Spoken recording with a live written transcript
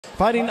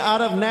Fighting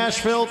out of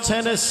Nashville,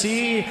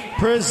 Tennessee,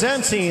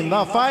 presenting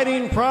the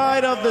fighting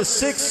pride of the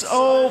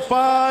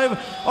 605,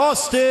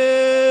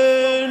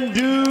 Austin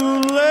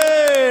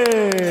Dulay.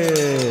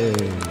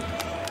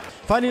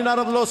 Fighting out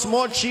of Los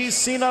Mochis,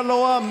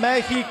 Sinaloa,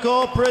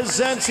 Mexico,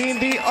 presenting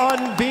the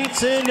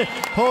unbeaten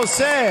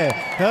Jose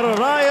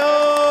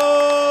Rayo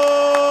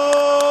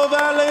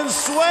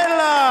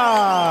Valenzuela.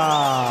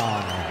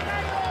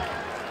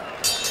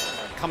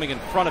 Coming in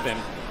front of him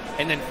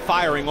and then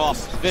firing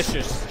off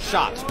vicious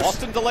shots.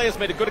 Austin Dulay has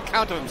made a good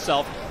account of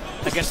himself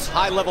against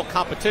high-level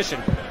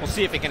competition. We'll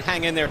see if he can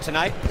hang in there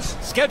tonight.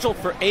 Scheduled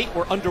for 8,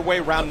 we're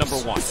underway round number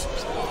 1.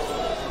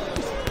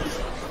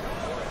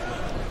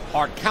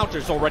 Hard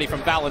counters already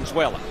from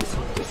Valenzuela.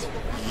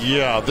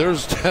 Yeah,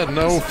 there's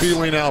no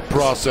feeling out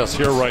process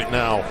here right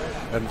now.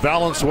 And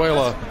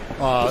Valenzuela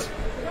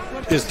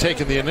is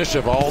taking the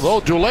initiative. Although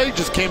Dulay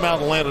just came out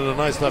and landed a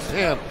nice left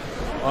hand,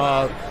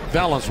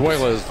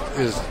 Valenzuela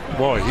is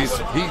boy,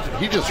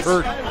 he just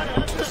hurt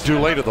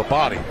Dulay to the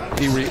body.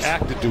 He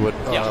reacted to it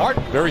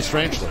very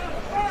strangely.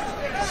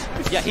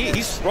 Yeah,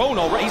 he's thrown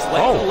already. He's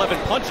landed 11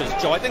 punches,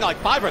 Joe. I think like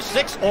 5 or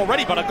 6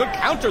 already, but a good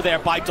counter there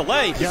by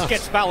Dulay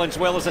gets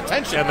Valenzuela's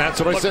attention. And that's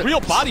what I said.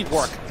 Real body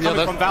work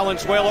coming from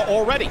Valenzuela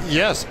already.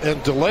 Yes,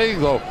 and Dulay,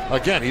 though,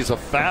 again, he's a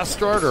fast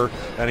starter,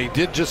 and he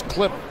did just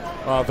clip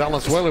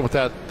Valenzuela with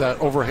that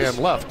overhand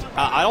left.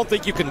 I don't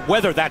think you can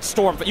weather that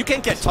storm, but you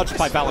can't get touched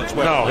by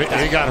Valenzuela. No, like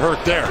he got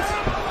hurt there.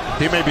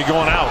 He may be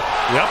going out.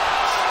 Yep.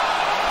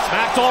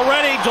 Smacked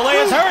already.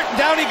 Dulay is hurt.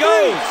 Down he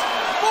goes.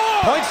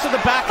 Points to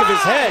the back of his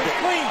head,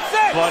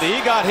 but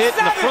he got hit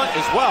in the front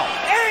as well.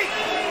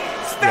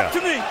 Step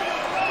to me.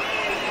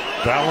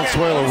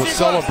 Valenzuela was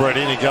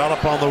celebrating. He got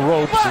up on the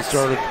ropes and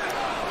started,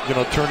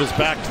 turned his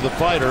back to the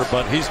fighter,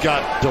 but he's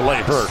got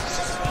Dulay hurt.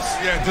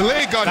 Yeah,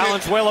 Dulay got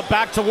Valenzuela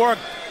back to work.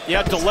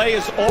 Yeah, Dulay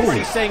is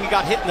already saying he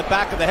got hit in the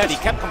back of the head. He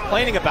kept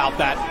complaining about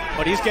that,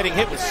 but he's getting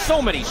hit with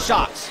so many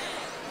shots.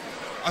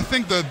 I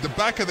think the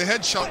back of the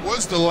head shot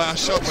was the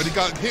last shot, but he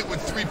got hit with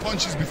 3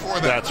 punches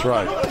before that. That's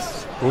right.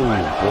 Ooh,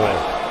 boy.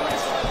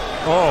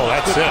 Oh,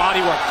 that's good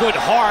body work. Good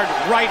hard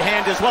right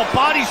hand as well.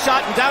 Body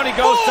shot, and down he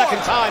goes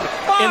second time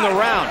in the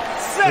round.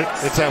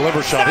 It's that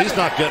liver shot. He's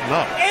not getting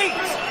up. 8,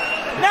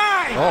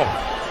 9.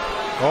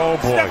 Oh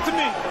boy. Step to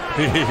me.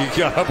 He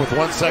got up with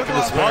 1 second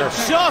to spare.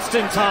 Just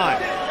in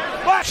time.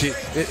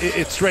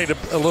 It straightened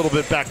a little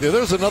bit back there.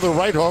 There's another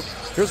right hook.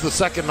 Here's the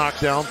second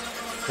knockdown.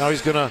 Now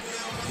he's gonna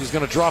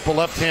drop a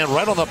left hand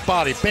right on the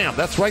body. Bam,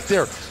 that's right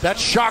there. That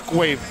shock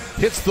wave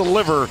hits the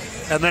liver,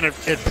 and then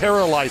it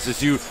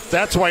paralyzes you.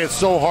 That's why it's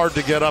so hard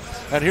to get up.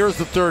 And here's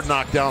the third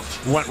knockdown.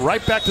 Went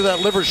right back to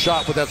that liver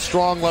shot with that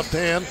strong left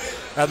hand,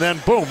 and then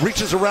boom,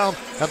 reaches around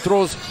and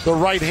throws the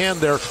right hand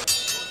there.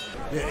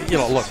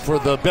 Look, for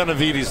the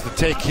Benavides to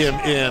take him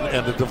in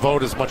and to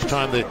devote as much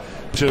time to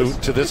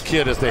this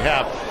kid as they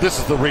have, this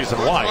is the reason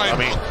why. I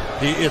mean,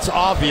 it's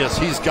obvious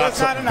he's got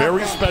something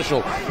very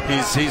special.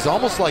 He's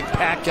almost like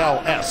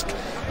Pacquiao-esque.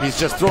 He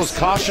just throws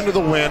caution to the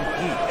wind.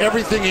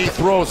 Everything he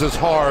throws is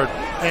hard,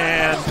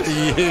 and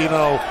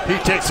he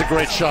takes a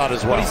great shot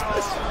as well.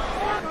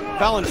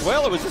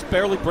 Valenzuela was just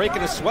barely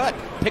breaking a sweat,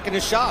 picking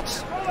his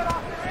shots,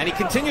 and he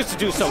continues to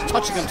do so,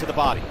 touching him to the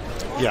body.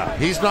 Yeah,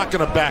 he's not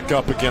going to back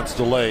up against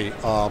Dulay.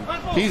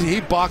 He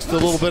boxed a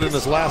little bit in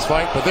his last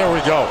fight, but there we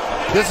go.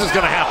 This is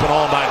going to happen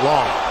all night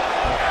long.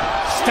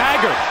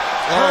 Staggered,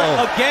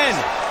 hurt again,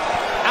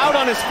 out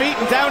on his feet,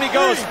 and down he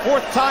goes.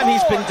 4th time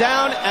he's been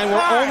down, and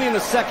we're only in the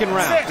second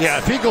round. Yeah,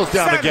 if he goes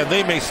down again,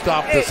 they may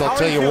stop this. I'll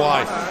tell you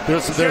why.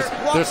 There's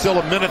still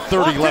a minute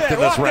 30 left in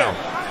this round.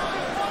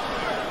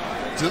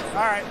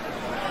 All right.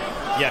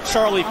 Yeah,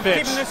 Charlie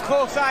Fitch. Keeping this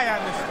close eye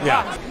on this.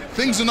 Yeah.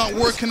 Things are not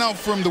working out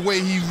for him the way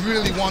he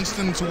really wants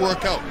them to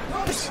work out.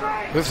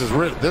 This is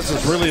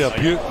really a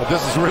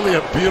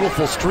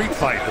beautiful street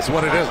fight. Is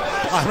what it is.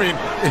 I mean,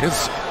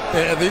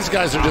 these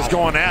guys are just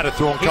going at it,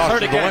 throwing caution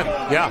to the wind.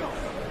 Yeah.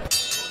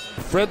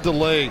 Fred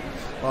Dulay,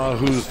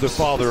 who's the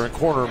father and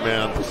corner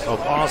man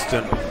of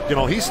Austin,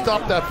 he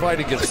stopped that fight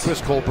against Chris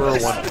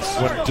Colbert when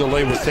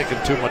Dulay was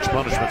taking too much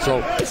punishment.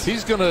 So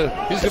he's gonna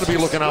be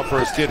looking out for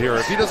his kid here.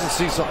 If he doesn't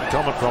see something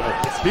coming from him,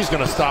 he's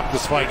gonna stop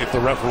this fight if the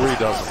referee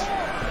doesn't.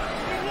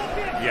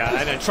 Yeah,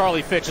 and then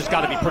Charlie Fitch has got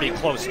to be pretty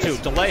close too.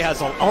 Dulay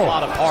has a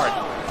lot of heart,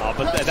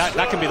 but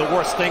that can be the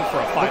worst thing for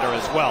a fighter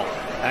as well.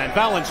 And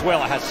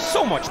Valenzuela has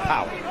so much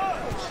power.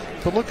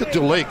 But look at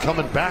Dulay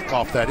coming back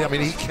off that. I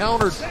mean, he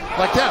countered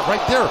like that right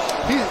there.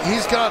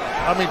 He's got,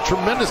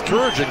 tremendous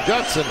courage and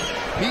guts, and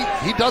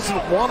he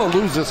doesn't want to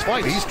lose this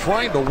fight. He's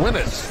trying to win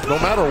it no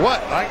matter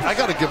what. I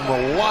got to give him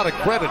a lot of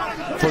credit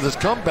for this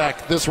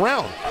comeback this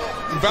round.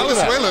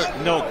 Valenzuela,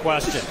 no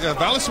question. Yeah,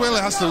 Valenzuela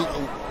has to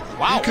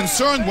be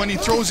concerned when he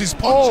throws his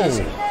punches.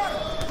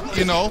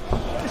 He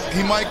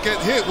might get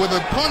hit with a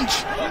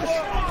punch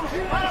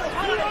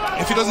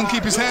if he doesn't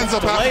keep his hands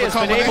up after the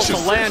combination. Dulay has been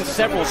able to land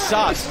several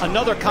shots.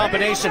 Another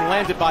combination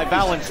landed by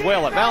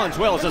Valenzuela.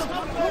 Valenzuela says, look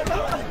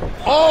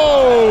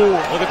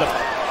at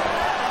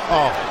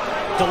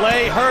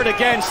Dulay hurt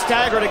again,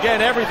 staggered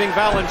again. Everything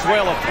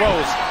Valenzuela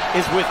throws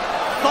is with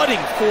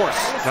thudding force.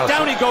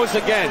 Down he goes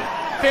again.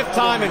 5th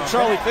time, and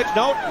Charlie Fitch,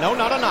 no,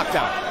 not a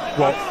knockdown.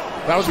 Well,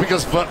 that was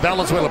because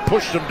Valenzuela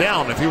pushed him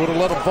down. If he would have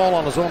let him fall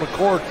on his own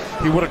accord,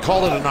 he would have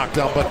called it a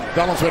knockdown, but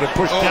Valenzuela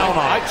pushed down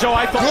on him. Joe,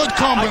 I thought, good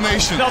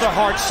combination. Another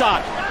hard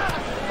shot.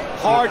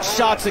 Hard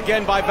shots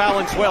again by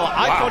Valenzuela.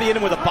 I thought he hit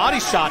him with a body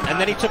shot, and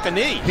then he took a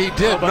knee. He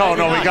did. No,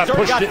 he got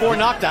pushed. He got 4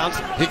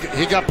 knockdowns.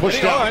 He got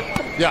pushed down.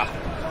 Right. Yeah.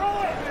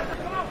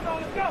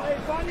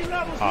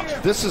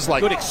 This is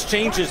like good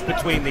exchanges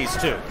between these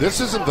two. This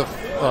isn't the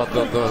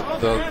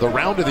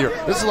round of the year.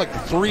 This is like the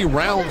 3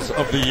 rounds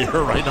of the year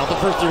right now. The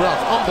first 3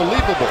 rounds,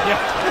 unbelievable. Yeah.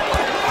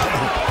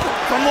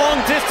 From long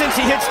distance,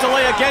 he hits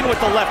Dulay again with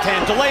the left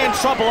hand. Dulay in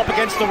trouble up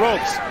against the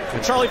ropes.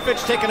 And Charlie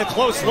Fitch taking a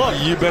close look.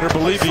 You better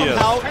believe he is.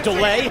 Somehow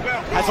Dulay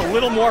has a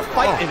little more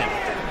fight in him.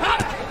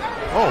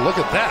 Oh, look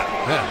at that.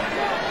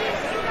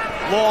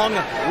 Yeah. Long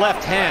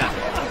left hand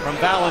from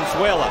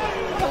Valenzuela.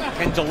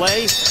 Can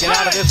Dulay get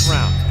out of this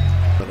round?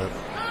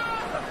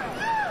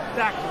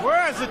 Doctor,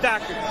 where is the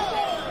doctor?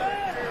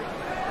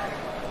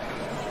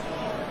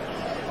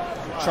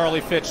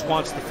 Charlie Fitch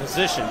wants the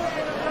physician.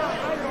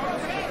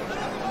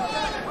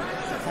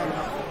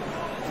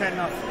 Fair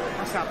enough.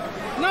 Stop.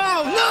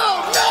 No,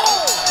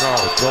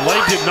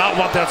 Dulay did not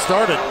want that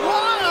started.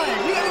 Why?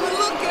 He didn't even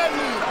look at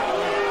me.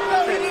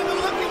 He didn't even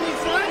look at me,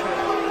 son.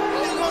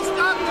 He ain't gonna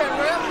stop that,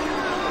 ref.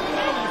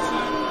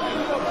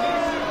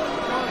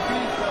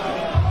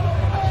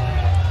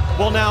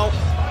 Well, now,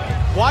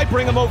 why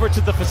bring him over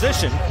to the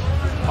physician?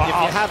 If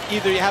you have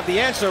either you have the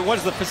answer, what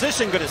is the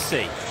physician going to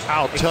see?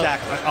 I'll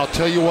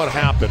tell you what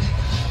happened.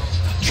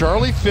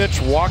 Charlie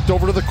Fitch walked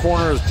over to the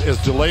corner as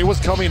Dulay was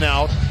coming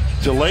out.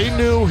 Dulay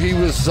knew he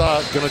was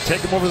going to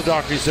take him over to the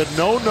doctor. He said,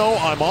 no,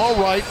 I'm all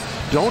right.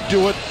 Don't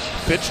do it.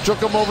 Fitch took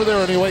him over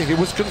there anyway. He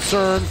was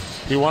concerned.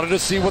 He wanted to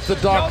see what the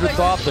doctor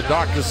thought. The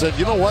doctor said,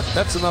 you know what?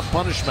 That's enough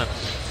punishment.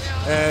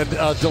 And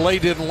Dulay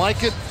didn't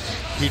like it.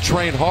 He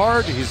trained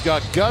hard. He's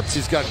got guts.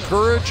 He's got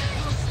courage.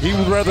 He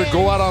would rather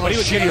go out on a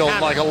shield,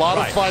 like a lot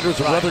of fighters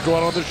would rather go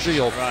out on the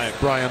shield,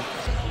 Brian.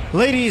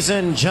 Ladies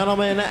and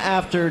gentlemen,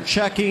 after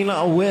checking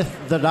with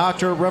the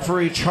doctor,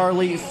 referee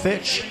Charlie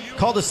Fitch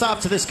called a stop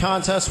to this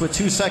contest with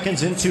 2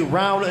 seconds into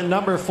round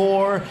number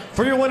 4.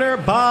 For your winner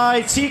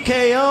by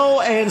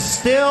TKO and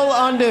still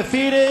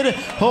undefeated,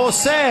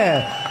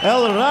 Jose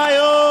El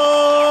Rayo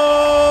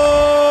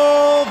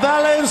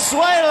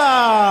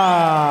Valenzuela.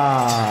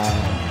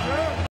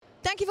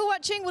 Thank you for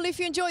watching. Well, if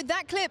you enjoyed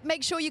that clip,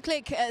 make sure you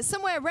click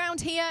somewhere around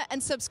here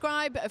and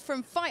subscribe.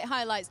 From fight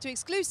highlights to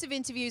exclusive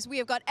interviews, we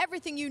have got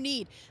everything you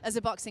need as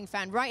a boxing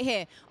fan right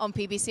here on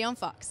PBC on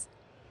Fox.